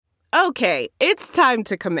Okay, it's time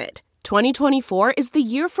to commit. 2024 is the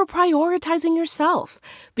year for prioritizing yourself.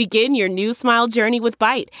 Begin your new smile journey with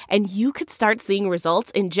Byte, and you could start seeing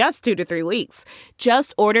results in just 2 to 3 weeks.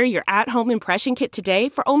 Just order your at-home impression kit today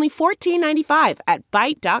for only $14.95 at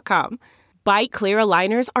Byte.com. Byte Clear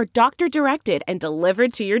aligners are doctor-directed and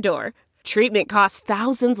delivered to your door. Treatment costs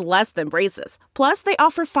thousands less than braces. Plus, they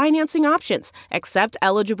offer financing options, accept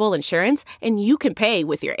eligible insurance, and you can pay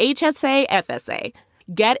with your HSA, FSA.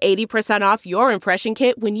 Get 80% off your impression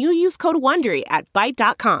kit when you use code WONDERY at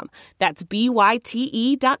Byte.com. That's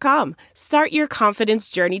BYTE.com. Start your confidence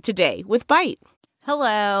journey today with Byte.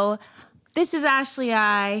 Hello, this is Ashley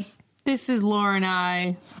I. This is Lauren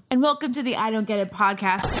I. And welcome to the I Don't Get It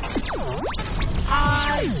podcast.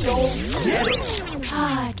 I Don't Get It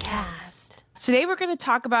podcast. Today we're going to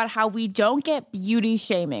talk about how we don't get beauty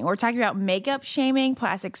shaming. We're talking about makeup shaming,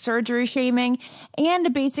 plastic surgery shaming,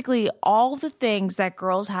 and basically all the things that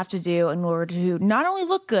girls have to do in order to not only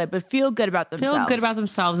look good, but feel good about themselves. Feel good about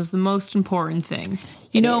themselves is the most important thing.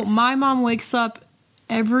 You know, my mom wakes up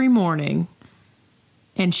every morning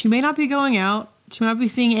and she may not be going out, she may not be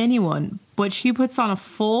seeing anyone, but she puts on a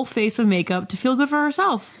full face of makeup to feel good for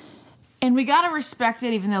herself. And we gotta respect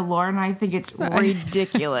it, even though Laura and I think it's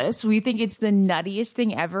ridiculous. We think it's the nuttiest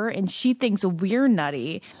thing ever, and she thinks we're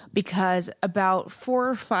nutty because about 4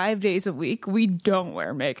 or 5 days a week we don't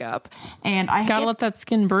wear makeup. And I gotta let that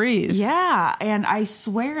skin breathe. Yeah, and I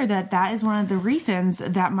swear that is one of the reasons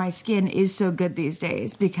that my skin is so good these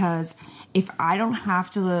days, because if I don't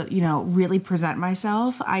have to, really present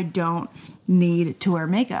myself, I don't need to wear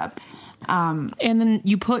makeup. And then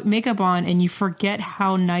you put makeup on and you forget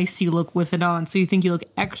how nice you look with it on. So you think you look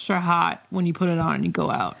extra hot when you put it on and you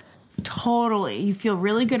go out. Totally. You feel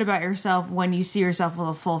really good about yourself when you see yourself with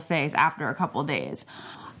a full face after a couple days.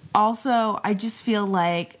 Also, I just feel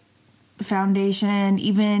like foundation,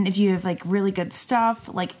 even if you have like really good stuff,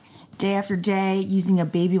 like day after day using a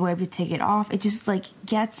baby wipe to take it off, it just like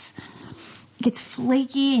gets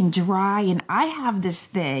flaky and dry. And I have this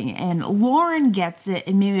thing, and Lauren gets it,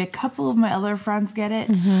 and maybe a couple of my other friends get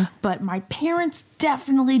it, but my parents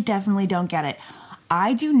definitely don't get it.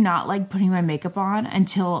 I do not like putting my makeup on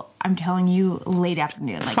until, I'm telling you, late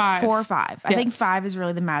afternoon, like 5. 4 or 5. Yes. I think 5 is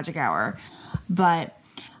really the magic hour. But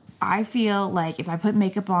I feel like if I put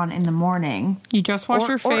makeup on in the morning, you just wash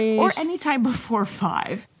your face, or any time before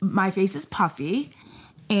 5, my face is puffy,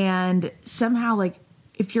 and somehow like,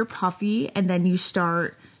 if you're puffy and then you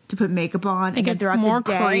start to put makeup on, it gets more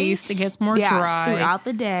creased, it gets more dry throughout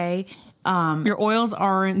the day. Your oils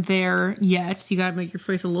aren't there yet, so you gotta make your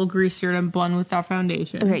face a little greasier to blend with that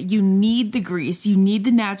foundation. Okay, you need the grease, you need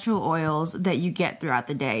the natural oils that you get throughout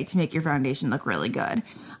the day to make your foundation look really good.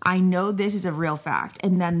 I know this is a real fact.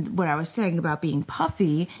 And then what I was saying about being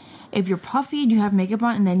puffy, if you're puffy and you have makeup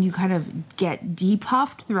on and then you kind of get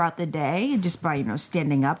depuffed throughout the day just by,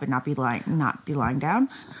 standing up and not be lying down,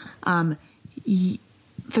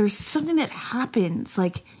 there's something that happens.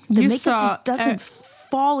 Like the makeup just doesn't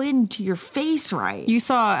fall into your face right. You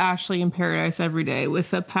saw Ashley in Paradise every day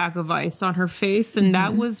with a pack of ice on her face, and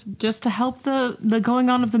that was just to help the going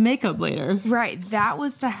on of the makeup later. Right. That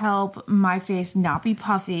was to help my face not be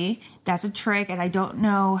puffy. That's a trick, and I don't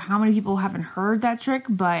know how many people haven't heard that trick,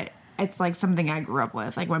 but it's like something I grew up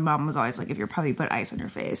with. Like my mom was always like, if you're puffy, put ice on your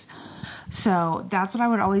face. So that's what I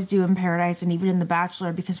would always do in Paradise and even in The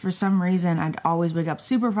Bachelor, because for some reason I'd always wake up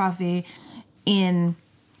super puffy. In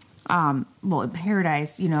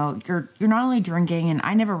Paradise, you're not only drinking, and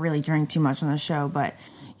I never really drink too much on the show, but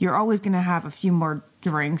you're always going to have a few more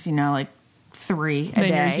drinks, like 3 a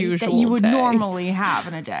day that you would normally have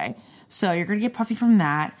in a day. So you're going to get puffy from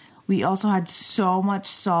that. We also had so much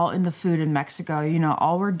salt in the food in Mexico.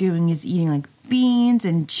 All we're doing is eating like beans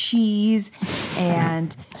and cheese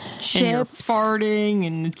and chips. And you're farting,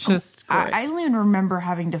 and it's just great. I don't even remember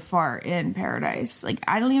having to fart in Paradise. Like,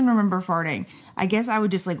 I don't even remember farting. I guess I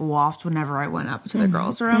would just like waft whenever I went up to the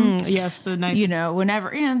girls' room. Yes, the nice.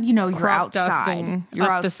 Whenever, and you're outside. You're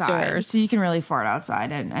up outside, the stairs. so you can really fart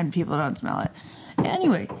outside, and people don't smell it.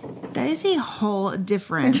 Anyway, that is a whole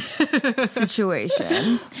different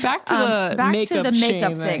situation. Back to the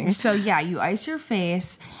makeup thing. So yeah, you ice your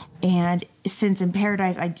face, and since in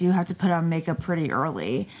Paradise I do have to put on makeup pretty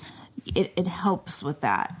early, it helps with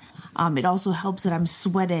that. It also helps that I'm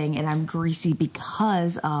sweating and I'm greasy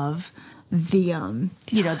because of the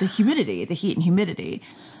the humidity, the heat and humidity.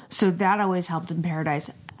 So that always helped in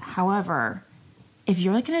Paradise. However, if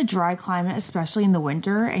you're like in a dry climate, especially in the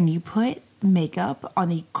winter, and you put makeup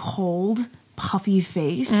on a cold, puffy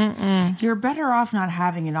face, you're better off not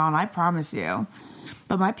having it on, I promise you.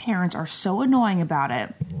 But my parents are so annoying about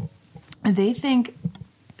it. They think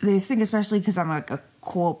they think, especially because I'm like a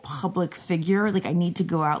quote public figure, like I need to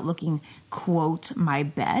go out looking quote my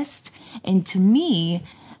best. And to me,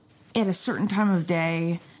 at a certain time of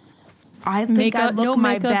day, I think I look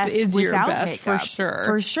my best is without your best, makeup. for sure.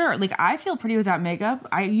 For sure. Like I feel pretty without makeup.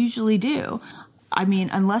 I usually do. I mean,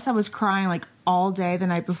 unless I was crying like all day the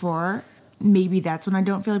night before, maybe that's when I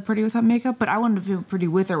don't feel pretty without makeup. But I want to feel pretty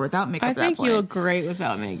with or without makeup. I think you look great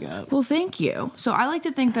without makeup. Well, thank you. So I like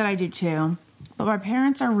to think that I do too. But my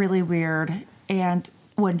parents are really weird. And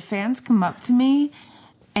when fans come up to me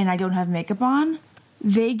and I don't have makeup on,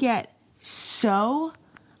 they get so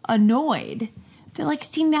annoyed. They're like,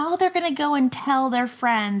 see, now they're going to go and tell their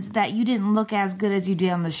friends that you didn't look as good as you did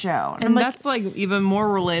on the show. And that's like even more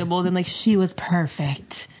relatable than like, she was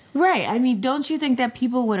perfect. Right. I mean, don't you think that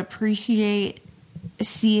people would appreciate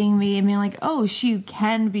seeing me and being like, oh, she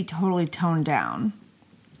can be totally toned down?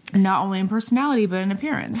 Not only in personality, but in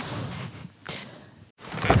appearance.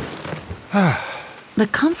 The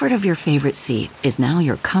comfort of your favorite seat is now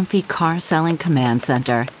your comfy car selling command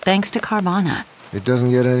center, thanks to Carvana. It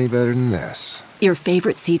doesn't get any better than this. Your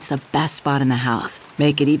favorite seat's the best spot in the house.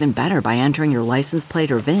 Make it even better by entering your license plate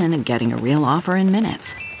or VIN and getting a real offer in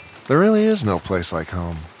minutes. There really is no place like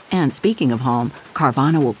home. And speaking of home,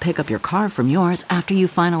 Carvana will pick up your car from yours after you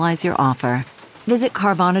finalize your offer. Visit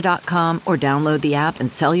Carvana.com or download the app and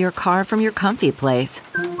sell your car from your comfy place.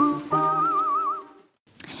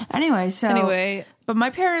 Anyway, but my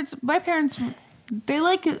parents, they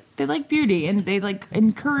like beauty and they like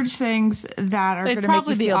encourage things that are going to make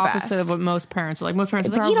you feel best. It's probably the opposite of what most parents are like. Most parents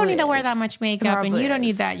are like, you don't need to wear that much makeup, and you don't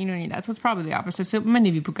need that, you don't need that. So it's probably the opposite. So many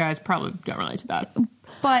of you guys probably don't relate to that.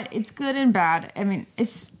 But it's good and bad. I mean,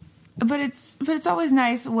 it's always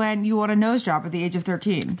nice when you want a nose job at the age of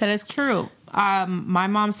 13. That is true. My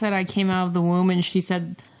mom said I came out of the womb, and she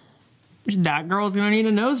said that girl's gonna need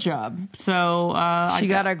a nose job. So she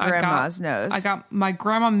got a grandma's nose. I got my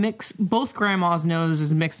grandma mixed. Both grandma's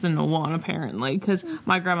noses mixed into one, apparently, because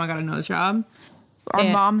my grandma got a nose job. Our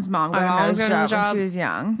mom's mom got a nose job when she was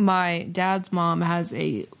young. My dad's mom has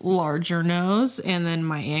a larger nose, and then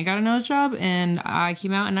my aunt got a nose job, and I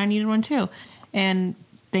came out and I needed one too. And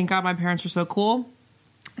thank God my parents were so cool.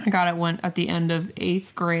 I got it at the end of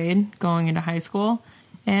 8th grade, going into high school.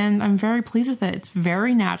 And I'm very pleased with it. It's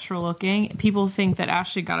very natural looking. People think that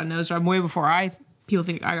Ashley got a nose job way before people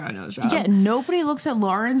think I got a nose job. Yeah, nobody looks at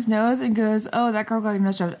Lauren's nose and goes, oh, that girl got a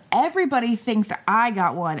nose job. Everybody thinks that I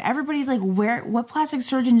got one. Everybody's like, what plastic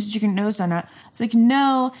surgeon did you get a nose done at? It's like,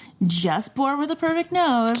 no, just born with a perfect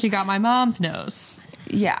nose. She got my mom's nose.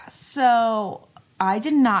 Yeah, so I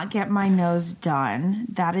did not get my nose done.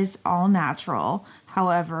 That is all natural.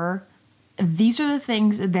 However, these are the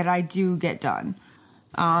things that I do get done.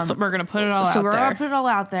 So we're going to put it all out there. So we're going to put it all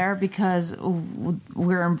out there because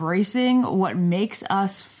we're embracing what makes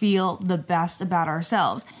us feel the best about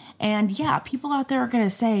ourselves. And yeah, people out there are going to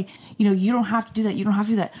say, you don't have to do that. You don't have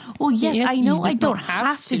to do that. Well, yes I know I don't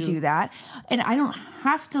have to do that. And I don't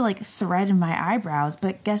have to like thread my eyebrows.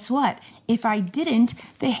 But guess what? If I didn't,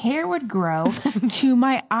 the hair would grow to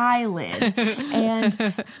my eyelid.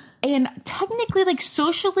 And technically, like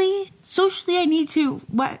socially, I need to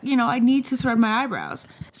thread my eyebrows.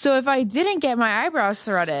 So if I didn't get my eyebrows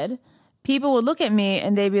threaded, people would look at me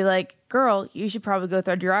and they'd be like, girl, you should probably go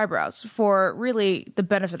thread your eyebrows for really the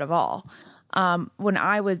benefit of all. When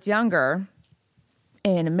I was younger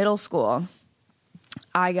in middle school,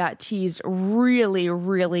 I got teased really,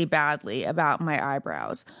 really badly about my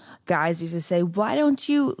eyebrows. Guys used to say, why don't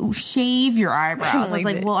you shave your eyebrows? I was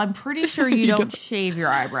like, well, I'm pretty sure you don't shave your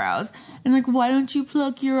eyebrows. And like, why don't you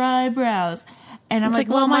pluck your eyebrows? And I'm like,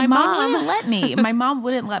 well, my mom wouldn't let me. My mom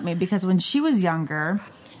wouldn't let me because when she was younger,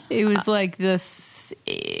 it was like the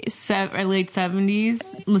late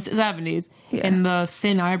 70s, yeah. And the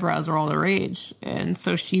thin eyebrows were all the rage. And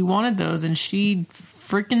so she wanted those, and she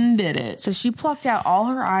freaking did it. So she plucked out all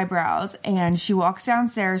her eyebrows, and she walks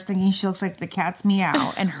downstairs thinking she looks like the cat's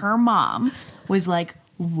meow. And her mom was like,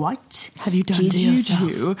 what have you done to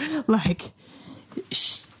yourself? Do? Like,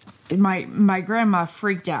 my grandma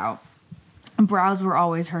freaked out. Brows were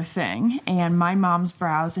always her thing, and my mom's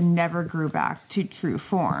brows never grew back to true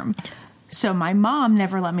form. So my mom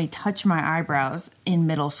never let me touch my eyebrows in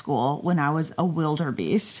middle school when I was a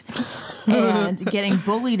wildebeest and getting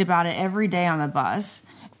bullied about it every day on the bus.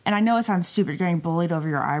 And I know it sounds stupid, getting bullied over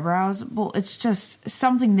your eyebrows. Well, it's just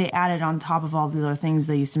something they added on top of all the other things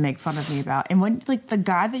they used to make fun of me about. And when like the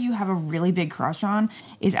guy that you have a really big crush on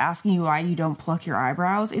is asking you why you don't pluck your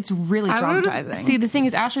eyebrows, it's really traumatizing. See, the thing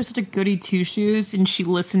is, Ashley was such a goody two-shoes, and she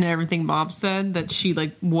listened to everything Bob said that she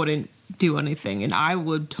like wouldn't do anything. And I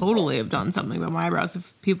would totally have done something about my eyebrows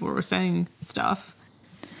if people were saying stuff.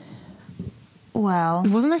 Well,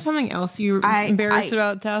 wasn't there something else you were embarrassed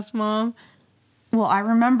about, Task Mom? Well, I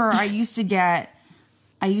remember I used to get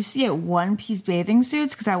one-piece bathing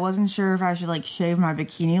suits because I wasn't sure if I should like shave my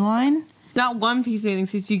bikini line. Not one-piece bathing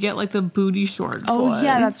suits. You get like the booty shorts. Oh ones.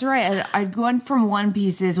 yeah, that's right. I'd went from one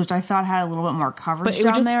pieces, which I thought had a little bit more coverage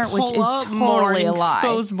down there, which is totally a lie.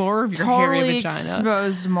 Expose more of your hairy vagina.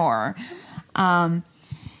 Exposed more.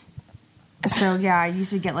 So yeah, I used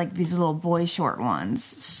to get like these little boy short ones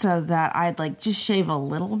so that I'd like just shave a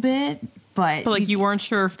little bit, but like you weren't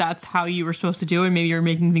sure if that's how you were supposed to do it. Maybe you're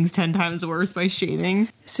making things 10 times worse by shaving.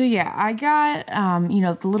 So yeah, I got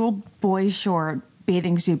the little boy short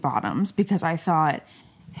bathing suit bottoms because I thought,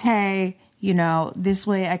 hey, this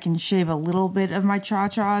way I can shave a little bit of my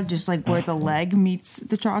cha-cha, just like where the leg meets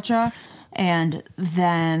the cha-cha, and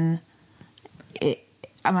then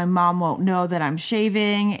my mom won't know that I'm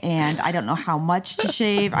shaving, and I don't know how much to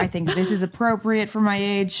shave. I think this is appropriate for my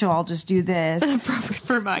age, so I'll just do this. It's appropriate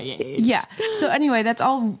for my age. Yeah. So anyway, that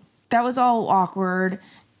was all awkward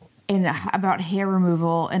and about hair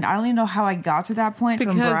removal, and I don't even know how I got to that point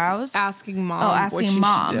from brows. Asking mom. Asking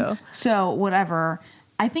mom. So whatever.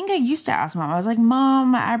 I think I used to ask mom. I was like, Mom,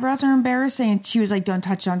 my eyebrows are embarrassing. And she was like, don't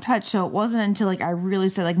touch. So it wasn't until like I really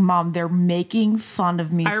said, like, Mom, they're making fun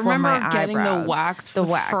of me for my eyebrows. I remember getting the wax for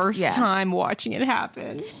the first time watching it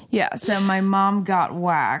happen. Yeah. So my mom got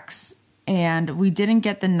wax, and we didn't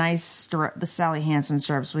get the nice the Sally Hansen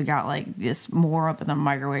strips. We got like this more up in the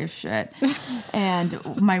microwave shit. And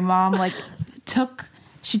my mom took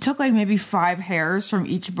like maybe 5 hairs from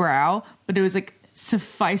each brow, but it was like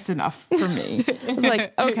suffice enough for me. I was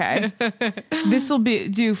like, okay, this will be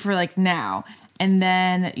do for like now. And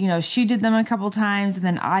then, she did them a couple times, and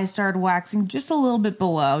then I started waxing just a little bit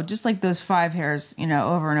below, just like those 5 hairs,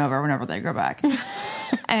 over and over whenever they grow back.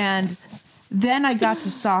 And then I got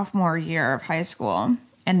to sophomore year of high school,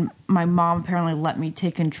 and my mom apparently let me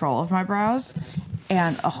take control of my brows.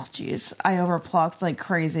 And, oh, geez, I overplucked like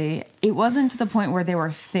crazy. It wasn't to the point where they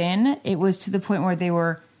were thin. It was to the point where they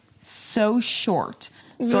were so short.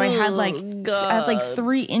 So I had like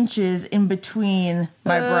 3 inches in between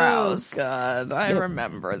my brows. Oh, God. I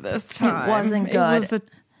remember this time. It wasn't good. It was the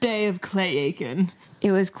day of Clay Aiken.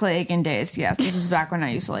 It was Clay Aiken days, yes. This is back when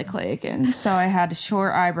I used to like Clay Aiken. So I had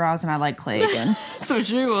short eyebrows, and I liked Clay Aiken. So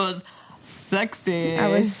she was sexy. I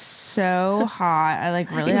was so hot. I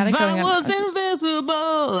like really had it going on. I was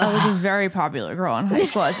invisible. I was a very popular girl in high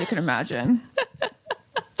school, as you can imagine.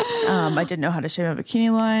 I didn't know how to shave a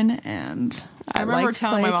bikini line, and I remember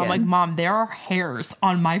telling my mom, like, Mom, there are hairs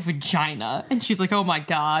on my vagina. And she's like, oh my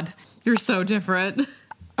God, you're so different.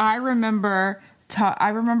 I remember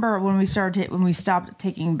when we stopped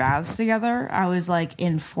taking baths together. I was like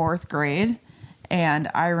in 4th grade, and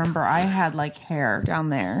I remember I had like hair down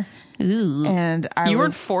there. Ooh. And you were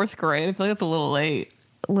in 4th grade. I feel like that's a little late.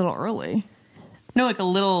 A little early. No, like a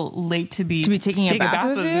little late to be taking a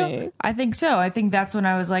bath with me. I think so. I think that's when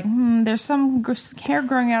I was like, there's some hair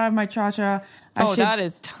growing out of my cha-cha. That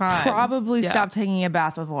is time. Probably stop taking a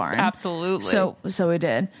bath with Lauren. Absolutely. So we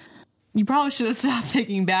did. You probably should have stopped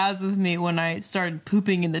taking baths with me when I started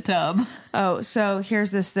pooping in the tub. Oh, so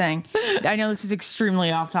here's this thing. I know this is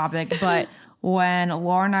extremely off topic, but when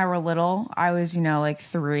Laura and I were little, I was, like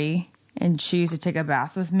 3, and she used to take a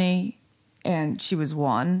bath with me, and she was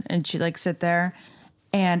 1, and she'd like sit there,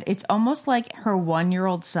 and it's almost like her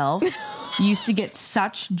 1-year-old self used to get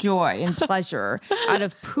such joy and pleasure out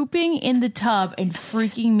of pooping in the tub and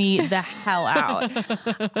freaking me the hell out.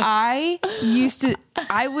 I'd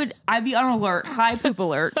be on alert, high poop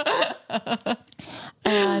alert,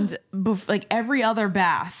 and like every other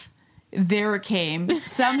bath, there it came.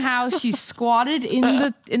 Somehow she squatted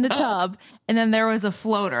in the tub, and then there was a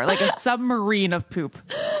floater, like a submarine of poop.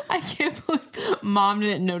 I can't believe Mom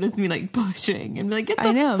didn't notice me like pushing and be like, get the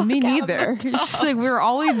I know, fuck me out neither. of the tub. It's just like we were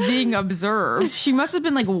always being observed. She must have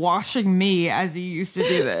been like washing me as you used to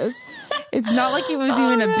do this. It's not like it was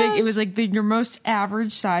even a big. It was like your most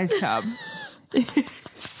average size tub. I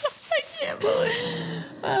can't believe.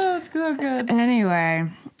 Oh, it's so good. Anyway.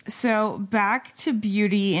 So back to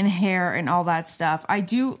beauty and hair and all that stuff.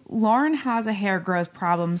 Lauren has a hair growth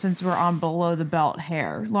problem since we're on below the belt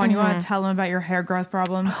hair. Lauren, you want to tell them about your hair growth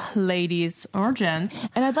problem? Ladies or gents.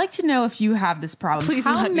 And I'd like to know if you have this problem. Please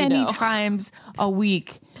How let me many know. times a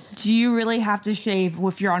week do you really have to shave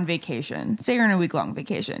if you're on vacation? Say you're on a week-long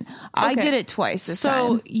vacation. Okay. I did it twice this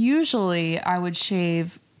time. So usually I would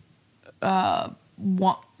shave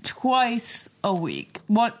twice a week.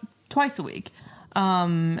 Twice a week.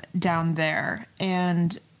 Down there,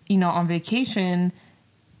 and on vacation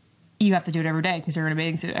you have to do it every day because you're in a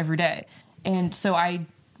bathing suit every day, and so I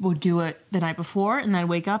would do it the night before, and then I'd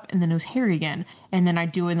wake up, and then it was hairy again. And then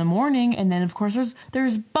I'd do it in the morning, and then, of course,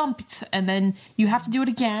 there's bumps. And then you have to do it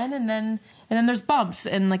again, and then there's bumps.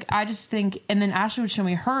 And, like, I just think... And then Ashley would show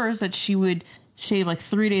me hers that she would shave, like,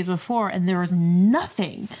 3 days before, and there was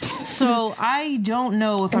nothing. So I don't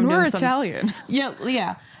know if I'm doing something... Italian.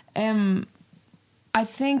 Yeah. I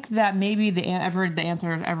think that maybe the answer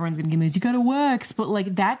everyone's going to give me is you got to wax. But,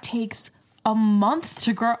 like, that takes... a month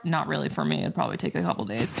to grow. Not really for me. It'd probably take a couple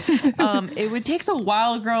days. It takes a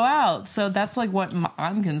while to grow out. So that's like what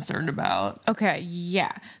I'm concerned about. Okay,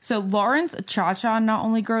 yeah. So Lauren's cha-cha not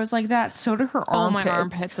only grows like that, so do her armpits. My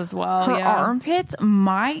armpits as well. Her armpits,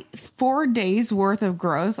 my 4 days worth of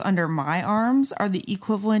growth under my arms are the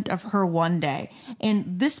equivalent of her 1 day.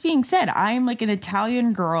 And this being said, I am like an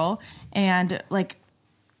Italian girl, and like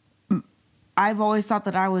I've always thought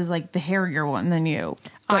that I was like the hairier one than you.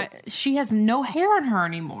 She has no hair on her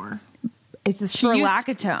anymore. It's the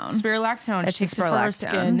spirulactone. She takes it for her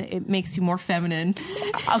skin. It makes you more feminine.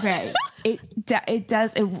 Okay. It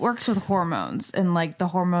does. It works with hormones and like the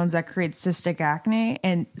hormones that create cystic acne.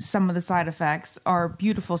 And some of the side effects are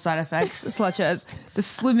beautiful side effects, such as the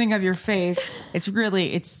slimming of your face. It's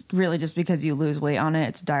really just because you lose weight on it.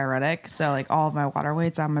 It's diuretic. So like all of my water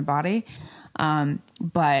weight's on my body.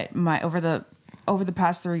 But over the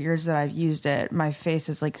past 3 years that I've used it, my face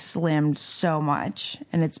has like slimmed so much,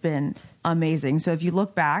 and it's been amazing. So if you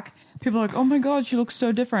look back, people are like, "Oh my god, she looks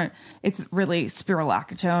so different." It's really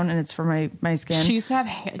spirulactone, and it's for my skin. She used to have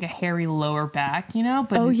like a hairy lower back, you know.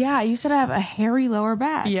 But I used to have a hairy lower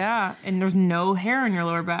back. Yeah, and there's no hair in your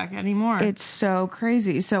lower back anymore. It's so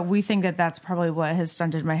crazy. So we think that that's probably what has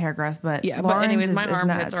stunted my hair growth. But yeah, Lauren's but anyways, my armpits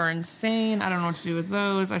nuts. are insane. I don't know what to do with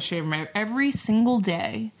those. I shave them every single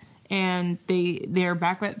day. And they're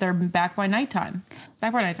back by nighttime.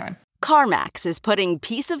 CarMax is putting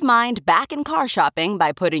peace of mind back in car shopping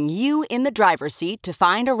by putting you in the driver's seat to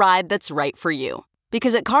find a ride that's right for you.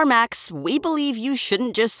 Because at CarMax, we believe you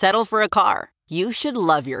shouldn't just settle for a car. You should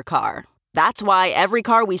love your car. That's why every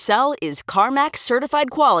car we sell is CarMax certified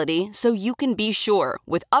quality, so you can be sure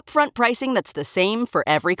with upfront pricing that's the same for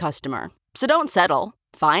every customer. So don't settle.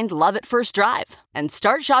 Find love at first drive and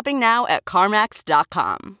start shopping now at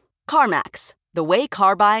CarMax.com. CarMax, the way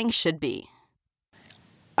car buying should be.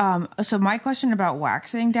 So my question about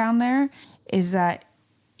waxing down there is that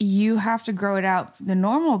you have to grow it out, the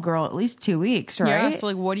normal girl, at least 2 weeks, right? Yeah, so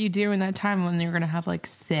like what do you do in that time when you're going to have like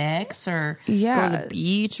sex or go to the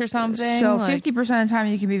beach or something? So 50% of the time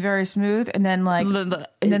you can be very smooth, and then like, and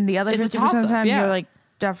then the other 50% of the time you're like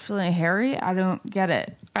definitely hairy. I don't get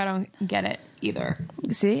it. I don't get it either.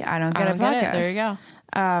 See, I don't get it. There you go.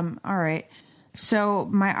 All right. So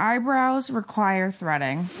my eyebrows require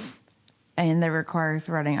threading, and they require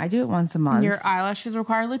threading. I do it once a month. Your eyelashes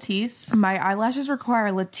require Latisse. My eyelashes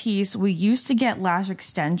require Latisse. We used to get lash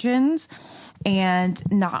extensions, and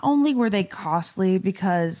not only were they costly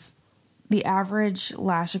because the average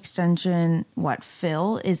lash extension,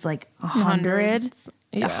 fill is like $100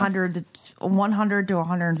 to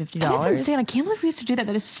 $150. That's insane. I can't believe we used to do that.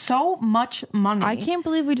 That is so much money. I can't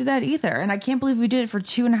believe we did that either. And I can't believe we did it for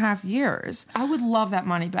 2.5 years. I would love that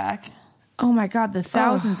money back. Oh my God, the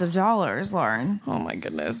thousands of dollars, Lauren. Oh my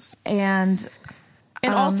goodness. And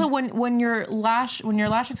also when your lash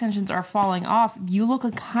extensions are falling off, you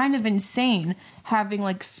look kind of insane having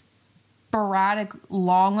like sporadic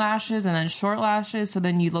long lashes and then short lashes, so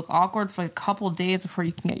then you look awkward for a couple days before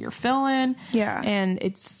you can get your fill in. Yeah. And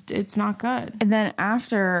it's not good. And then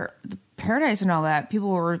after the Paradise and all that, people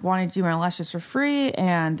were wanting to do my lashes for free,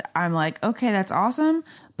 and I'm like, okay, that's awesome.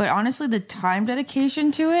 But honestly, the time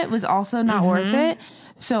dedication to it was also not worth it.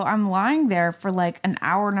 So I'm lying there for like an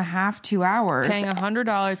hour and a half, 2 hours. Paying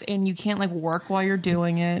 $100, and you can't like work while you're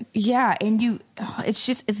doing it. Yeah, and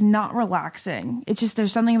it's not relaxing. It's just,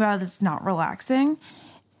 there's something about it that's not relaxing.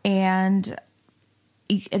 And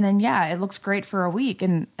then, yeah, it looks great for a week,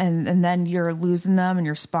 and then you're losing them and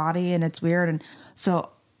you're spotty and it's weird. And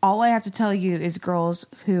so all I have to tell you is, girls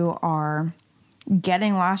who are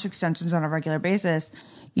getting lash extensions on a regular basis,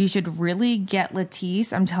 you should really get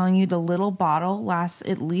Latisse. I'm telling you, the little bottle lasts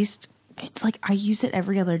at least, it's like I use it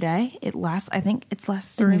every other day. It lasts, I think it's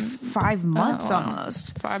lasted me 5 months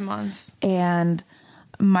almost. 5 months. And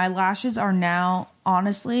my lashes are now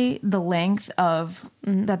honestly the length of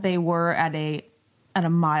that they were at a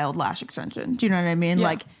mild lash extension. Do you know what I mean? Yeah.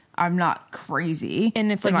 Like, I'm not crazy.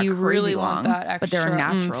 And if like you really want that extra, but they're a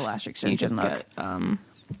natural lash extension look. Get,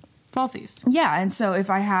 falsies. Yeah, and so if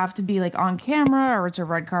I have to be like on camera or it's a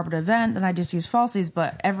red carpet event, then I just use falsies.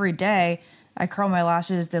 But every day I curl my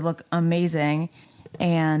lashes; they look amazing.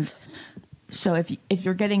 And So if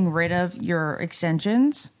you're getting rid of your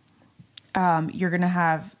extensions, you're going to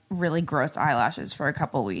have really gross eyelashes for a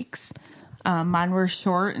couple weeks. Mine were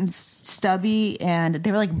short and stubby, and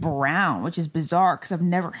they were like brown, which is bizarre because I've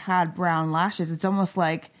never had brown lashes. It's almost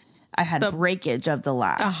like I had breakage of the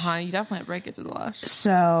lash. You definitely had breakage of the lash.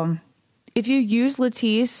 So if you use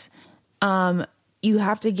Latisse, you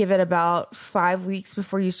have to give it about 5 weeks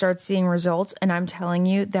before you start seeing results. And I'm telling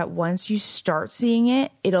you that once you start seeing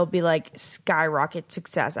it, it'll be like skyrocket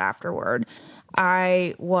success afterward.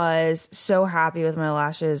 I was so happy with my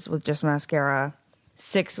lashes with just mascara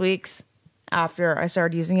 6 weeks after I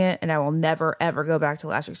started using it, and I will never, ever go back to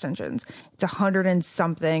lash extensions. It's 100 and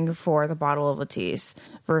something for the bottle of Latisse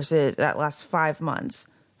versus that lasts 5 months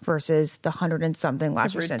versus the 100 and something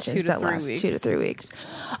lash extensions that last 2 to 3 weeks.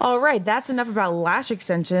 All right, that's enough about lash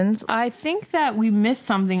extensions. I think that we missed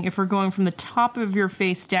something if we're going from the top of your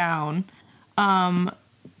face down,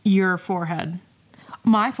 your forehead.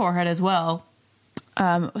 My forehead as well.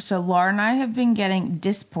 So Laura and I have been getting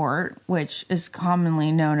Dysport, which is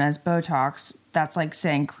commonly known as Botox. That's like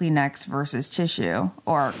saying Kleenex versus tissue,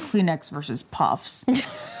 or Kleenex versus puffs.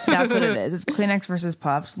 That's what it is. It's Kleenex versus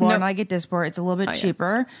puffs. Laura and I get Dysport. It's a little bit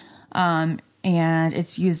cheaper. And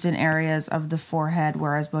it's used in areas of the forehead,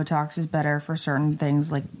 whereas Botox is better for certain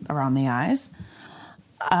things like around the eyes.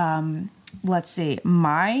 Let's see.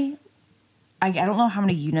 I don't know how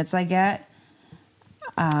many units I get.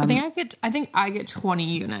 I think I get 20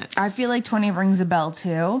 units. I feel like 20 rings a bell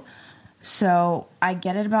too. So I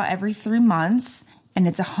get it about every 3 months, and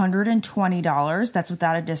it's $120. That's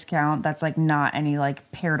without a discount. That's like not any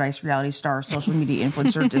like Paradise Reality Star social media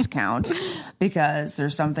influencer discount, because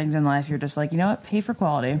there's some things in life you're just like, you know what, pay for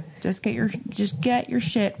quality. Just get your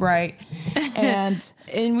shit right.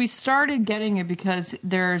 And we started getting it because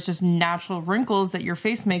there's just natural wrinkles that your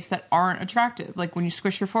face makes that aren't attractive. Like when you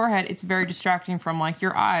squish your forehead, it's very distracting from like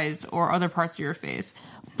your eyes or other parts of your face.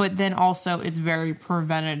 But then also it's very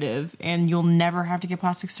preventative, and you'll never have to get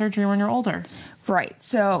plastic surgery when you're older. Right.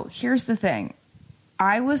 So here's the thing.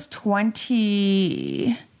 I was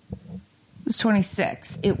 26.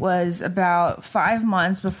 It was about 5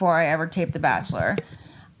 months before I ever taped The Bachelor.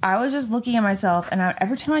 I was just looking at myself, and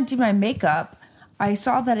every time I did my makeup, I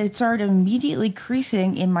saw that it started immediately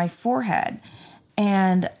creasing in my forehead.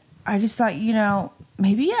 And I just thought,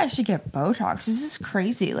 maybe I should get Botox. This is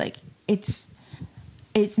crazy. Like, it's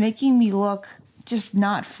making me look just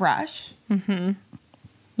not fresh. Mm-hmm.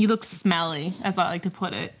 You look smelly, as I like to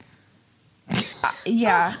put it.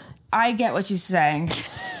 Yeah, I get what she's saying.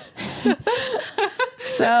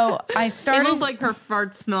 So I started... It looked like her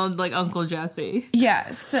fart smelled like Uncle Jesse.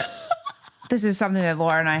 Yes. Yeah, this is something that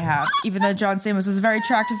Laura and I have. Even though John Stamos is a very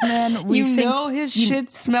attractive man, we think his shit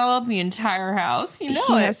smell up the entire house. You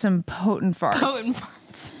know he has some potent farts.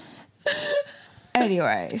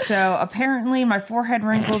 Anyway, so apparently my forehead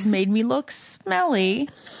wrinkles made me look smelly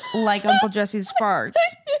like Uncle Jesse's farts.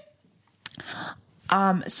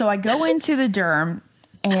 So I go into the derm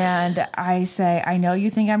and I say, I know you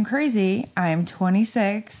think I'm crazy. I'm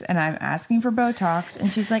 26 and I'm asking for Botox.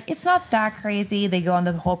 And she's like, it's not that crazy. They go on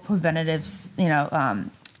the whole preventative,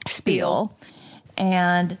 spiel.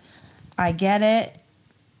 And I get it.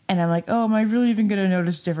 And I'm like, oh, am I really even going to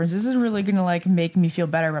notice a difference? This is really going to like make me feel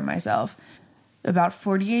better about myself. About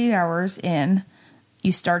 48 hours in,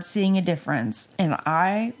 you start seeing a difference. And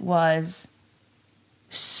I was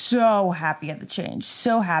so happy at the change.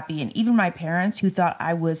 So happy. And even my parents, who thought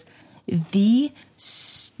I was the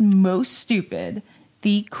most stupid,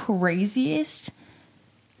 the craziest,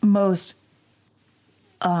 most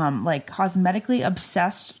cosmetically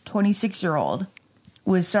obsessed 26-year-old,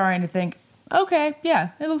 was starting to think, okay, yeah,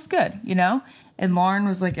 it looks good, And Lauren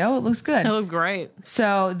was like, oh, it looks good. It looks great.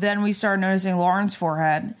 So then we started noticing Lauren's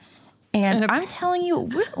forehead. And I'm telling you,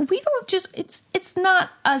 we don't just, it's not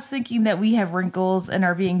us thinking that we have wrinkles and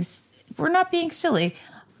we're not being silly.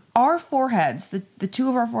 Our foreheads, the two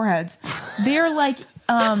of our foreheads, they're like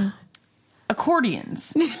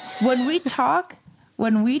accordions. When we talk,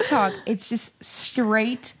 it's just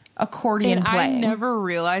straight accordion playing. I never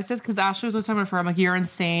realized this because Ashley was talking to her. I'm like, you're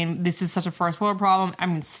insane. This is such a first world problem. I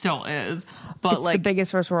mean, still is. But it's the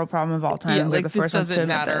biggest first world problem of all time. Yeah, We're the first this doesn't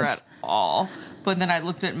matter at all. But then I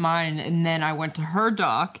looked at mine, and then I went to her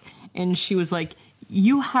doc, and she was like,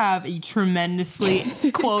 you have a tremendously,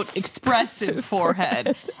 quote, expressive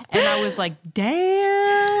forehead. And I was like,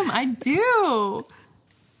 damn, I do.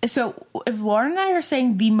 So if Lauren and I are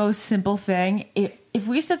saying the most simple thing, if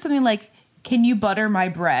we said something like, can you butter my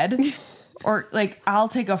bread? Or like, I'll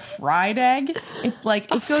take a fried egg. It's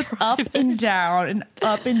like, it goes up and down,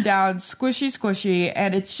 squishy,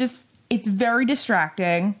 and it's very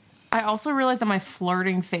distracting. I also realized that my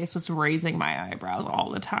flirting face was raising my eyebrows all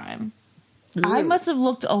the time. I must have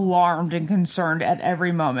looked alarmed and concerned at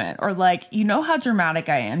every moment. Or like, you know how dramatic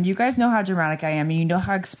I am. You guys know how dramatic I am. And you know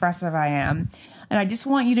how expressive I am. And I just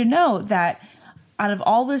want you to know that out of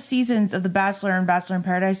all the seasons of The Bachelor and Bachelor in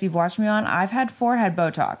Paradise you've watched me on, I've had forehead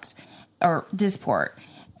Botox or Dysport.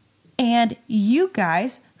 And you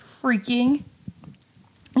guys freaking,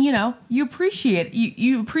 you appreciate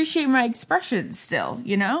you appreciate my expressions still,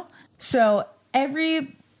 So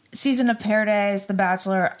every season of Paradise, The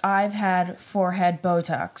Bachelor, I've had forehead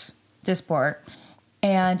Botox, Dysport,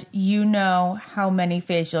 and you know how many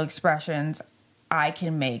facial expressions I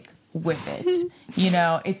can make with it.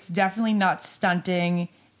 It's definitely not stunting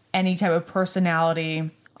any type of personality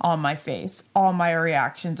on my face. All my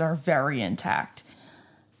reactions are very intact.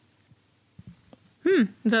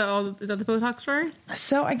 Is that the Botox story?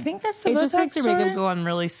 So I think that's the It Botox just makes your story. makeup go on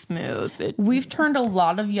really smooth. We've turned a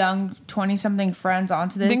lot of young 20-something friends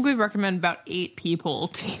onto this. I think we recommend about 8 people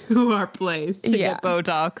to our place to get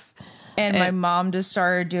Botox. And my mom just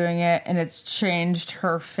started doing it, and it's changed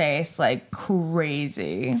her face like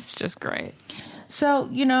crazy. It's just great. So,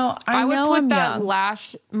 I would know put I'm that young.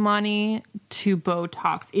 lash money to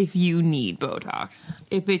Botox if you need Botox.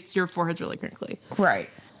 If it's your forehead's really crinkly.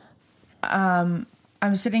 Right.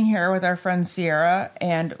 I'm sitting here with our friend Sierra,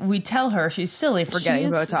 and we tell her she's silly for getting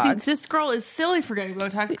Botox. See, this girl is silly for getting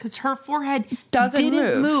Botox because her forehead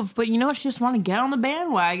didn't move. But you know what? She just want to get on the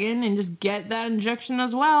bandwagon and just get that injection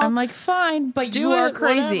as well. I'm like, fine, but you are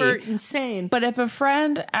crazy. Whatever, insane. But if a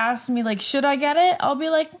friend asks me, like, should I get it? I'll be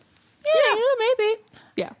like, yeah. Maybe.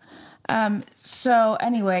 Yeah. So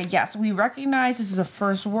anyway, yes, we recognize this is a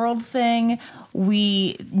first world thing.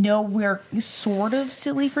 We know we're sort of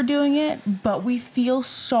silly for doing it, but we feel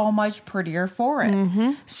so much prettier for it.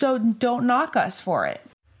 Mm-hmm. So don't knock us for it.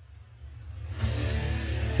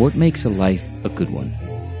 What makes a life a good one?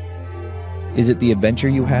 Is it the adventure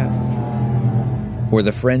you have? Or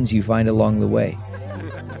the friends you find along the way?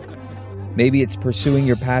 Maybe it's pursuing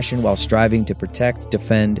your passion while striving to protect,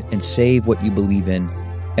 defend, and save what you believe in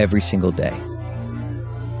every single day.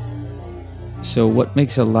 So what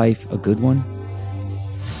makes a life a good one?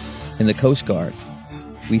 In the Coast Guard,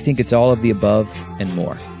 we think it's all of the above and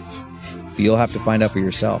more. But you'll have to find out for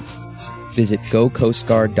yourself. Visit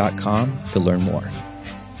gocoastguard.com to learn more.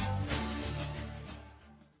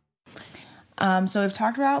 So we've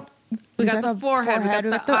talked about... We got the forehead,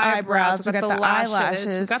 we got the eyebrows, we got the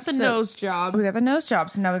eyelashes, we got the nose job. We got the nose job,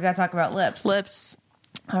 so now we got to talk about lips. Lips.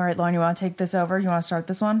 All right, Lauren, you want to take this over? You want to start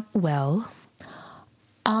this one? Well,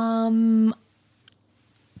 I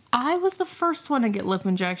was the first one to get lip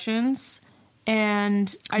injections,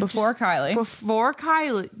 and Before Kylie. Was it before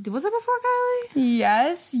Kylie?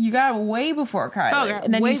 Yes, you got it way before Kylie,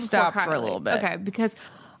 and then you stopped for a little bit. Okay,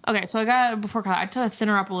 so I got it before Kylie. I tried to thin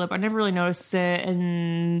her up a lip. I never really noticed it,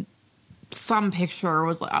 and some picture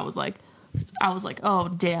was like, I was like, oh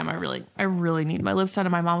damn, I really need my lips done.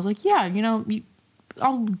 And my mom was like, yeah,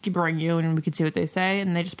 I'll bring you and we can see what they say.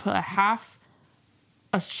 And they just put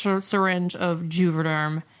a syringe of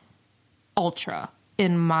Juvederm Ultra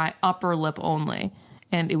in my upper lip only.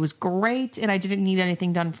 And it was great. And I didn't need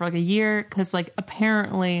anything done for like a year. Cause like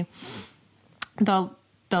apparently the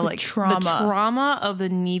trauma of the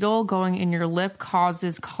needle going in your lip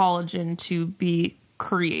causes collagen to be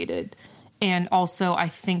created. And also, I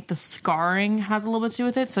think the scarring has a little bit to do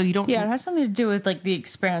with it. So you don't... Yeah, it has something to do with, like, the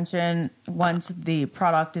expansion once the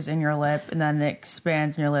product is in your lip, and then it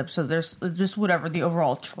expands in your lip. So there's just whatever the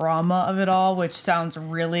overall trauma of it all, which sounds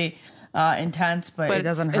really intense, but it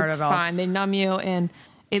doesn't hurt at all. It's fine. They numb you, and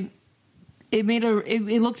it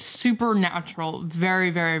looked super natural. Very,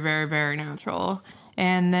 very, very, very natural.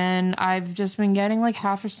 And then I've just been getting, like,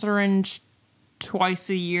 half a syringe twice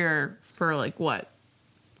a year for, like, what?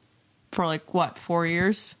 4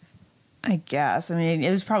 years? I guess. I mean, it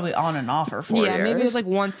was probably on and off for 4 years. Yeah, maybe it was like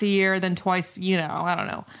once a year, then twice, I don't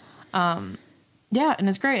know. Yeah, and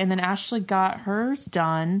it's great. And then Ashley got hers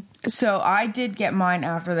done. So I did get mine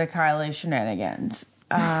after the Kylie shenanigans.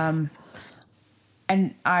 And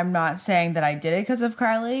I'm not saying that I did it because of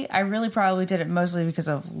Kylie. I really probably did it mostly because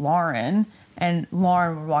of Lauren. And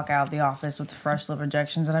Lauren would walk out of the office with fresh lip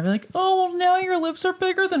injections, and I'd be like, oh, well, now your lips are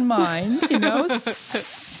bigger than mine,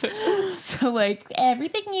 So, like,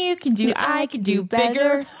 everything you can do, I can do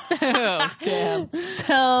bigger. Oh, damn.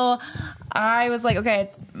 So I was like,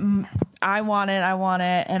 okay, I want it,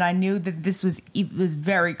 and I knew that it was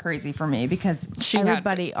very crazy for me because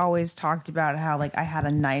everybody always talked about how, like, I had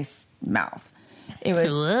a nice mouth. It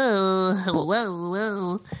was...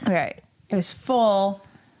 Whoa. Okay. It was full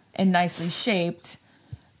and nicely shaped,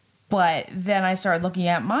 But then I started looking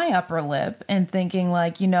at my upper lip and thinking,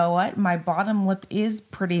 like, you know what? My bottom lip is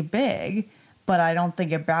pretty big, but I don't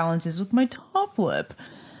think it balances with my top lip.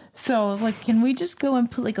 So I was like, can we just go and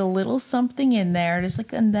put like a little something in there? Just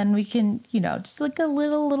like, and then we can, you know, just like a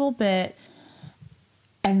little bit.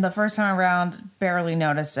 And the first time around, barely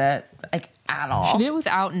noticed it, like, at all. She did it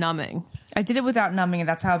without numbing. I did it without numbing, and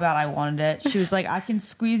that's how bad I wanted it. She was like, I can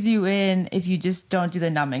squeeze you in if you just don't do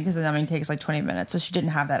the numbing, because the numbing takes like 20 minutes. So she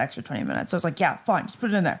didn't have that extra 20 minutes. So I was like, yeah, fine, just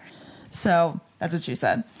put it in there. So that's what she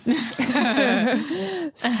said.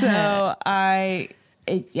 So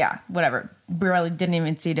whatever. Barely didn't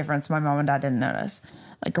even see a difference. My mom and dad didn't notice.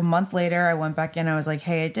 Like a month later, I went back in. I was like,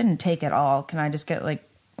 hey, it didn't take at all. Can I just get like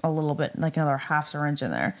a little bit, like another half syringe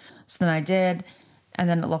in there? So then I did, and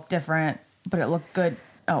then it looked different, but it looked good.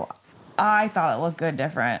 Oh, I thought it looked good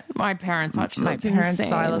different. My parents thought she looked insane.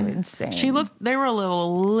 Thought it looked insane. They were a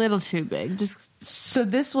little too big. So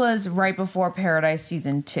this was right before Paradise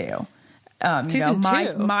season 2. Season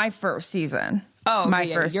 2? My first season. Oh,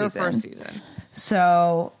 okay, your first season.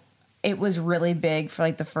 So it was really big for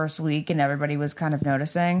like the first week, and everybody was kind of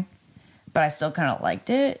noticing. But I still kind of liked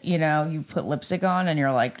it. You know, you put lipstick on and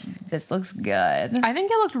you're like, this looks good. I think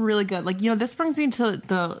it looked really good. Like, you know, this brings me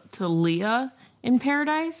to Leah in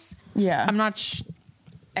Paradise. Yeah. I'm not...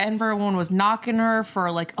 And everyone was knocking her for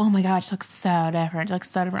like, oh my God, she looks so different. She looks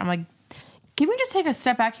so different. I'm like, can we just take a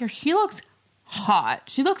step back here? She looks hot.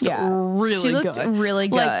 She looks really good. Really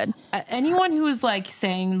good. Like, anyone who is like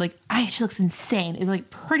saying like, she looks insane is like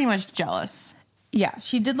pretty much jealous. Yeah,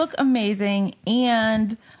 she did look amazing.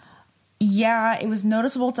 And yeah, it was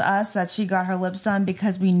noticeable to us that she got her lips done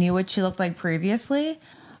because we knew what she looked like previously.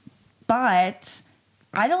 But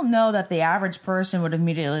I don't know that the average person would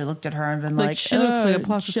immediately looked at her and been like, she looks like a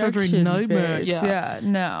plastic surgery nightmare. Yeah,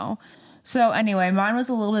 no. So anyway, mine was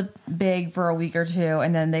a little bit big for a week or two,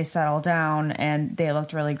 and then they settled down, and they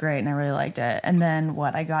looked really great, and I really liked it. And then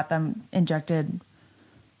I got them injected,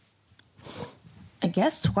 I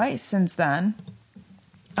guess, twice since then.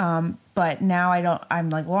 But now I'm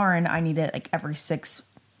like, Lauren, I need it like every 6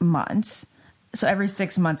 months. So every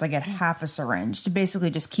 6 months I get half a syringe to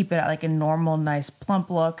basically just keep it at like a normal, nice,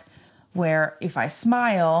 plump look, where if I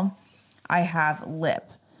smile, I have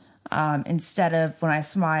lip. Instead of when I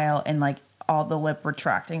smile and like all the lip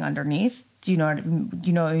retracting underneath. Do you know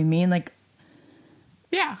what I mean? Like,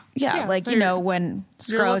 yeah. Like, so, you know, when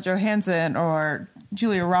Scarlett Johansson or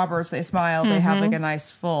Julia Roberts, they smile, they have like a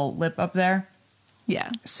nice full lip up there. Yeah.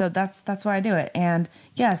 So that's why I do it. And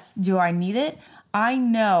yes, do I need it? I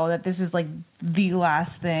know that this is like the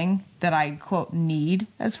last thing that I quote need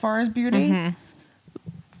as far as beauty.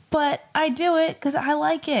 But I do it because I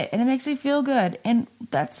like it and it makes me feel good. And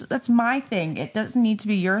that's my thing. It doesn't need to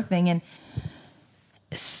be your thing. And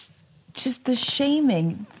it's just the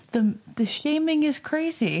shaming. The shaming is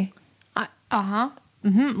crazy.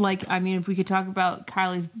 Like, I mean, if we could talk about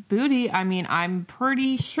Kylie's booty, I mean, I'm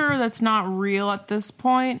pretty sure that's not real at this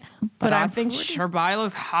point. But I think her body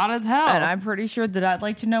looks hot as hell. And I'm pretty sure that I'd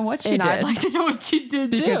like to know what she did. I'd like to know what she did,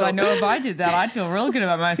 because I know if I did that, I'd feel real good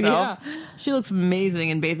about myself. Yeah. She looks amazing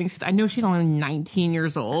in bathing suits. I know she's only 19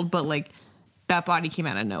 years old, but, like, that body came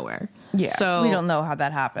out of nowhere. Yeah, so we don't know how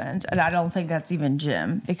that happened. And I don't think that's even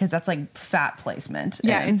gym, because that's, like, fat placement.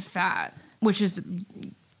 Yeah, it's fat, which is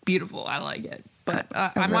beautiful. I like it. But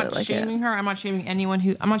I'm really not shaming her. I'm not shaming anyone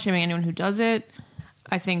who does it.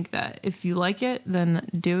 I think that if you like it, then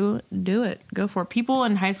do it. Go for it. People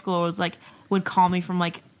in high school would call me from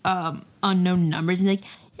like unknown numbers and be like,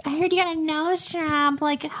 I heard you got a nose job.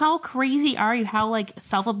 Like, how crazy are you? How like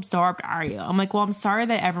self-absorbed are you? I'm like, well, I'm sorry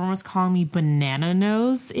that everyone was calling me banana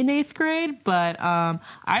nose in 8th grade, but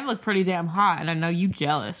I look pretty damn hot, and I know you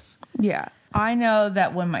jealous. Yeah. I know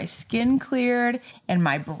that when my skin cleared and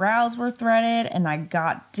my brows were threaded and I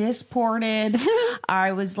got disported,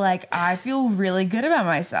 I was like, I feel really good about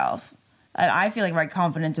myself. And I feel like my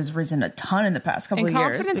confidence has risen a ton in the past couple of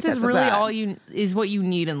years. Confidence is really is what you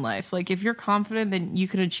need in life. Like, if you're confident, then you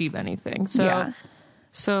can achieve anything. So,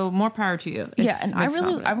 So more power to you. Yeah, and I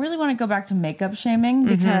really want to go back to makeup shaming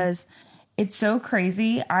because it's so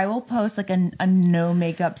crazy. I will post like a no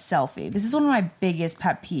makeup selfie. This is one of my biggest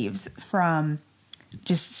pet peeves from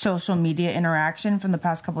just social media interaction from the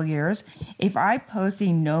past couple of years. If I post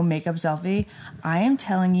a no makeup selfie, I am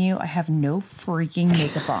telling you, I have no freaking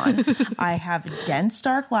makeup on. I have dense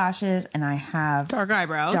dark lashes and I have dark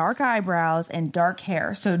eyebrows and dark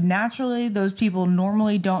hair. So naturally, those people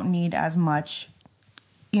normally don't need as much,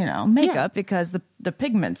 makeup because the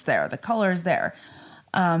pigment's there, the color's there.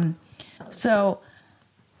 So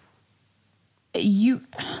I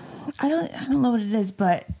don't know what it is,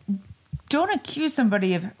 but don't accuse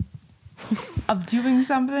somebody of of doing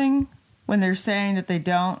something when they're saying that they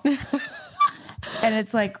don't. And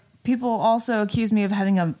it's like, people also accuse me of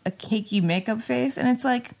having a cakey makeup face, and it's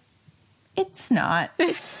like, it's not.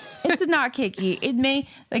 It's not cakey. It may,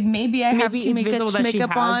 like, maybe I have too much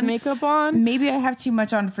makeup on. Maybe I have too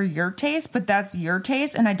much on for your taste, but that's your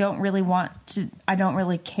taste, and I don't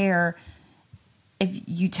really care if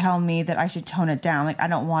you tell me that I should tone it down. Like, I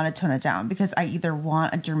don't want to tone it down because I either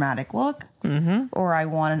want a dramatic look or I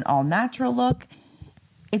want an all natural look.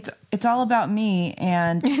 It's all about me,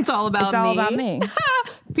 and it's all about me.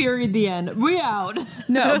 Period. The end. We out.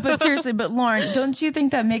 No, but seriously, Lauren, don't you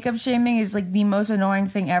think that makeup shaming is like the most annoying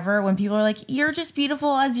thing ever? When people are like, "You're just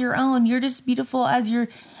beautiful as your own. You're just beautiful as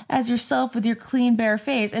yourself with your clean, bare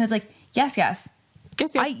face," and it's like, yes.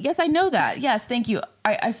 I know that. Yes, thank you.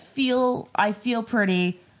 I feel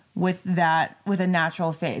pretty with that, with a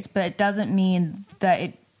natural face, but it doesn't mean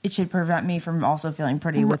that it should prevent me from also feeling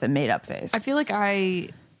pretty with a made up face. I feel like I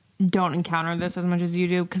don't encounter this as much as you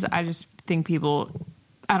do, because I just think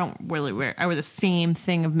I don't really I wear the same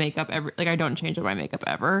thing of makeup every, like, I don't change up my makeup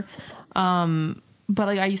ever. But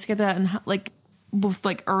like, I used to get that in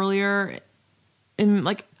like earlier in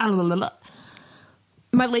like,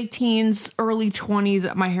 my late teens, early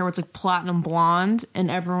 20s, my hair was like platinum blonde,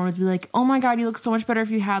 and everyone would be like, "Oh my God, you look so much better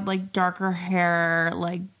if you had like darker hair,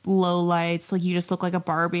 like low lights, like you just look like a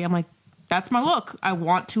Barbie." I'm like, that's my look. I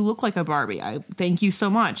want to look like a Barbie. I thank you so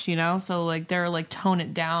much, you know? So like, they're like tone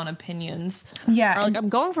it down opinions. Yeah. Or like, I'm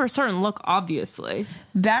going for a certain look, obviously.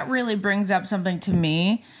 That really brings up something to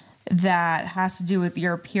me that has to do with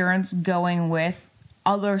your appearance going with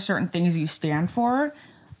other certain things you stand for.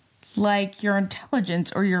 Like your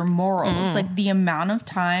intelligence or your morals. Like the amount of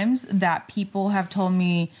times that people have told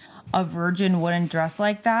me a virgin wouldn't dress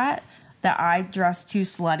like that I dress too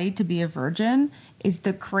slutty to be a virgin, is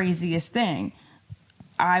the craziest thing.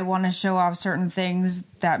 I want to show off certain things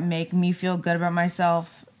that make me feel good about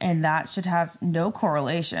myself, and that should have no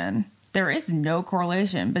correlation. There is no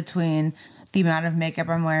correlation between the amount of makeup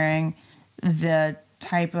I'm wearing, the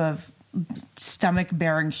type of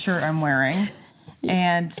stomach-bearing shirt I'm wearing,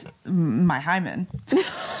 and my hymen.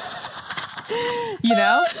 You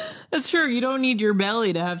know? That's true. You don't need your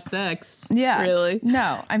belly to have sex. Yeah. Really?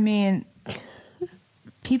 No. I mean,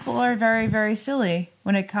 people are very, very silly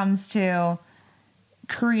when it comes to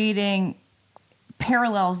creating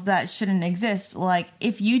parallels that shouldn't exist. Like,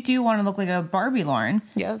 if you do want to look like a Barbie, Lauren,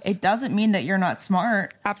 yes, it doesn't mean that you're not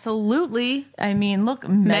smart. Absolutely. I mean, look,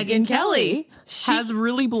 Megyn Kelly has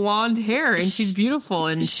really blonde hair, and she's beautiful,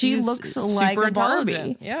 and she looks like a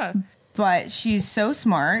Barbie. Yeah. But she's so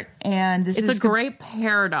smart, and it's a great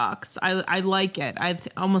paradox. I like it. I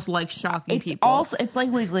almost like shocking people. It's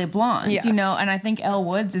like Legally Blonde, yes. You know, and I think Elle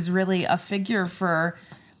Woods is really a figure for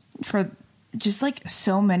just like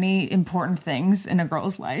so many important things in a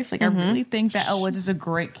girl's life. Like, I really think that Elle Woods is a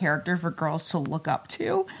great character for girls to look up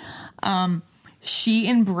to. She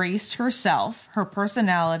embraced herself, her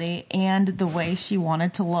personality, and the way she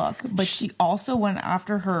wanted to look, but she also went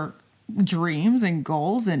after her dreams and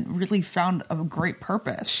goals and really found a great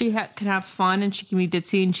purpose. She can have fun, and she can be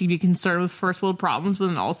ditzy, and she can be concerned with first world problems, but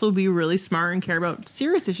then also be really smart and care about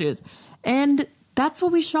serious issues. And that's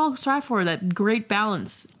what we should all strive for, that great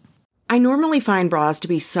balance. I normally find bras to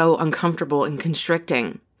be so uncomfortable and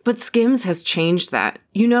constricting, but Skims has changed that.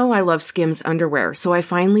 You know I love Skims underwear, so I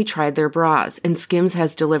finally tried their bras, and Skims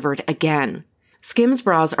has delivered again. Skims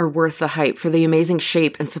bras are worth the hype for the amazing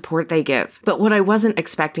shape and support they give, but what I wasn't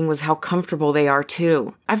expecting was how comfortable they are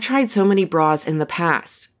too. I've tried so many bras in the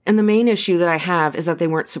past, and the main issue that I have is that they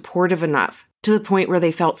weren't supportive enough, to the point where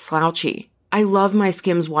they felt slouchy. I love my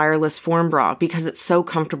Skims wireless form bra because it's so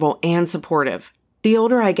comfortable and supportive. The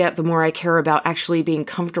older I get, the more I care about actually being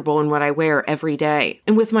comfortable in what I wear every day.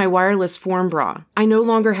 And with my wireless form bra, I no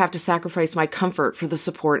longer have to sacrifice my comfort for the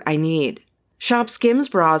support I need. Shop Skims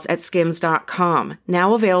bras at skims.com,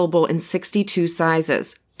 now available in 62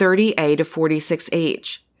 sizes, 30A to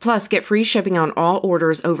 46H. Plus, get free shipping on all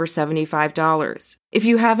orders over $75. If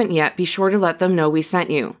you haven't yet, be sure to let them know we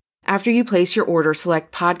sent you. After you place your order,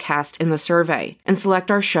 select podcast in the survey, and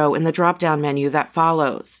select our show in the drop-down menu that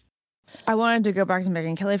follows. I wanted to go back to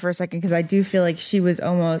Megyn Kelly for a second because I do feel like she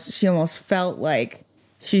almost felt like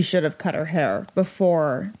she should have cut her hair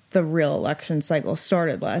before the real election cycle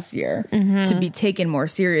started last year to be taken more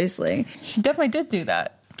seriously. She definitely did do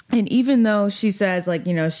that. And even though she says, like,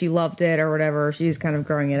 you know, she loved it or whatever, she's kind of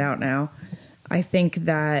growing it out now. I think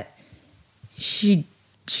that she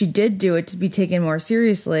did do it to be taken more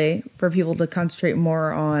seriously, for people to concentrate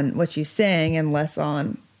more on what she's saying and less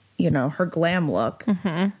on, you know, her glam look.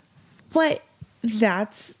 But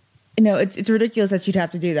that's, you know, it's ridiculous that she'd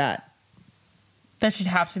have to do that. That should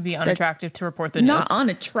have to be unattractive to report the news. Not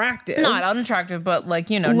unattractive. Not unattractive, but like,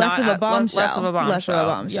 less of a bombshell. Less of a bombshell. Less of a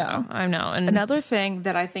bombshell. Yeah, I know. And another thing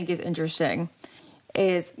that I think is interesting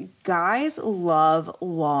is guys love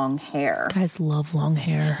long hair. Guys love long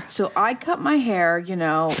hair. So I cut my hair,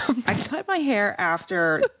 I cut my hair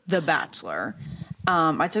after The Bachelor.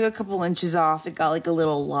 I took a couple inches off. It got like a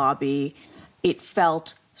little lobby. It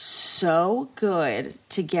felt so good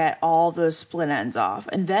to get all those split ends off.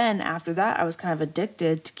 And then after that, I was kind of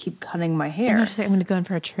addicted to keep cutting my hair. I'm going to go in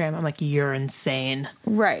for a trim. I'm like, you're insane.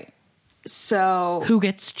 Right. So who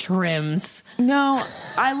gets trims? No,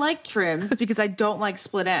 I like trims because I don't like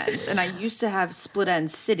split ends, and I used to have split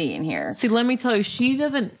ends sitting in here. See, let me tell you, she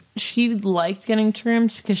liked getting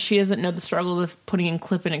trims because she doesn't know the struggle of putting in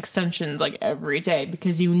clip-in extensions like every day,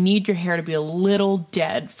 because you need your hair to be a little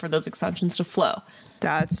dead for those extensions to flow.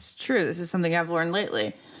 That's true. This is something I've learned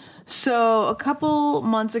lately. So a couple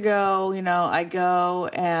months ago, I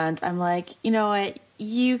go and I'm like, you know what?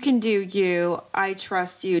 You can do you. I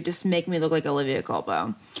trust you. Just make me look like Olivia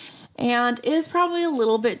Colpo. And it is probably a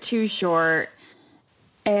little bit too short.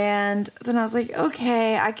 And then I was like,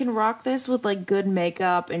 okay, I can rock this with like good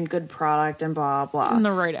makeup and good product and blah, blah. In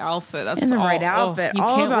the right outfit. That's in the all, right outfit. You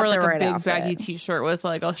all can't about wear like the a right big outfit. baggy t-shirt with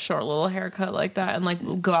like a short little haircut like that and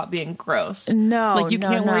like go out being gross. No, like you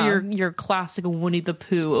can't wear your classic Winnie the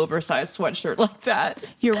Pooh oversized sweatshirt like that.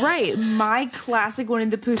 You're right. My classic Winnie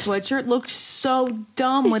the Pooh sweatshirt looks so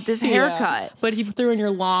dumb with this haircut. Yeah. But if you threw in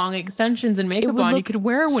your long extensions and makeup on, you could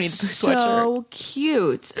wear a Winnie the Pooh sweatshirt. So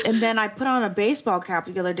cute. And then I put on a baseball cap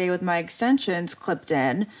the other day with my extensions clipped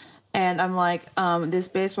in, and I'm like, this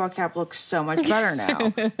baseball cap looks so much better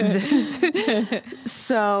now.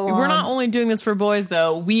 So we're not only doing this for boys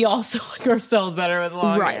though, we also like ourselves better with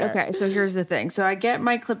long hair. Okay, so here's the thing. So I get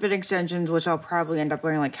my clip-in extensions, which I'll probably end up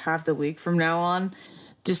wearing like half the week from now on,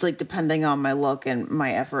 just like depending on my look and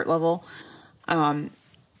my effort level.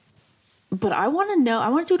 But I want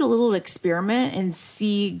to do a little experiment and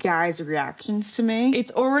see guys' reactions to me. It's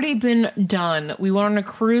already been done. We went on a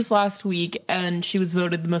cruise last week, and she was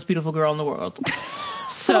voted the most beautiful girl in the world.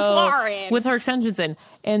 So, Lauren. with her extensions in.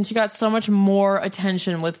 And she got so much more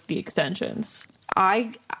attention with the extensions.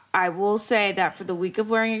 I will say that for the week of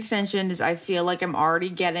wearing extensions, I feel like I'm already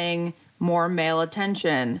getting more male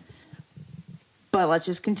attention. But let's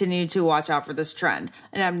just continue to watch out for this trend.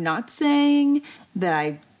 And I'm not saying that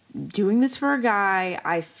I'm doing this for a guy.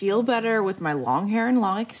 I feel better with my long hair and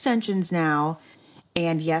long extensions now.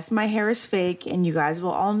 And yes, my hair is fake, and you guys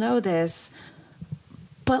will all know this.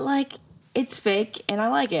 But, like, it's fake, and I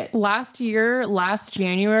like it. Last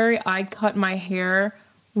January, I cut my hair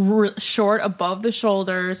short above the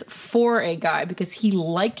shoulders for a guy because he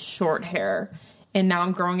liked short hair. And now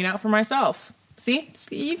I'm growing it out for myself. See?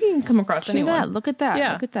 You can come across anyone. See that? Look at that.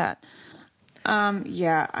 Yeah. Look at that.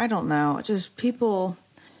 Yeah, I don't know. Just people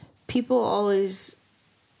always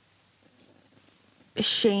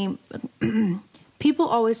shame. People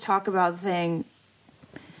always talk about the thing.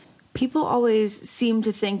 People always seem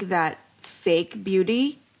to think that fake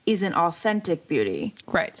beauty isn't authentic beauty.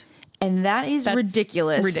 Right. And that's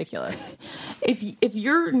ridiculous. Ridiculous. If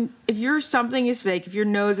your something is fake, if your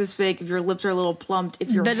nose is fake, if your lips are a little plumped, if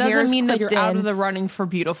your that hair doesn't is mean that you're out of in, the running for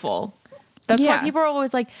beautiful. That's why people are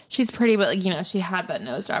always like, she's pretty, but like, she had that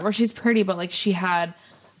nose job, or she's pretty, but like she had,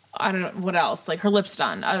 I don't know what else, like her lips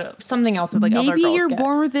done, I don't know, something else that like other girls maybe you're get.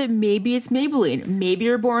 born with it. Maybe it's Maybelline. Maybe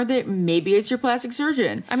you're born with it. Maybe it's your plastic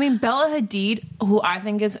surgeon. I mean, Bella Hadid, who I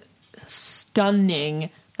think is stunning,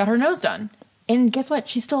 got her nose done. And guess what?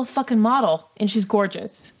 She's still a fucking model, and she's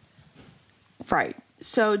gorgeous. Right.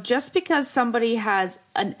 So just because somebody has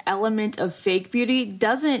an element of fake beauty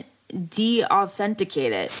doesn't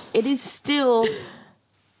de-authenticate it. It is still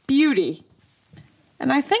beauty.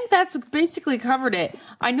 And I think that's basically covered it.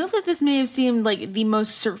 I know that this may have seemed like the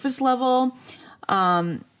most surface level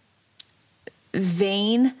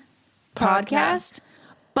vain podcast,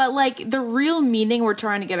 but like the real meaning we're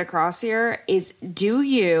trying to get across here is do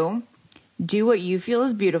what you feel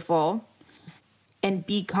is beautiful, and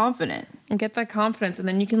be confident. And get that confidence, and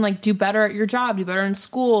then you can like do better at your job, do better in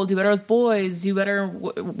school, do better with boys, do better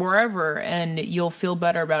wherever, and you'll feel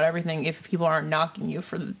better about everything if people aren't knocking you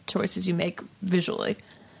for the choices you make visually.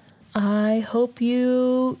 I hope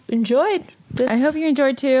you enjoyed this. I hope you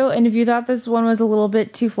enjoyed too, and if you thought this one was a little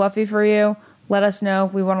bit too fluffy for you, let us know.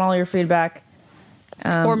 We want all your feedback.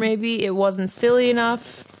 Or maybe it wasn't silly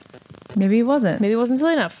enough. Maybe it wasn't. Maybe it wasn't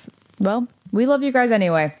silly enough. Well, we love you guys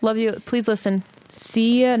anyway. Love you. Please listen.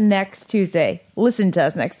 See you next Tuesday. Listen to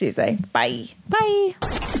us next Tuesday. Bye. Bye.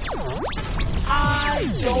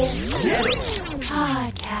 I don't get it.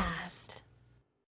 Podcast.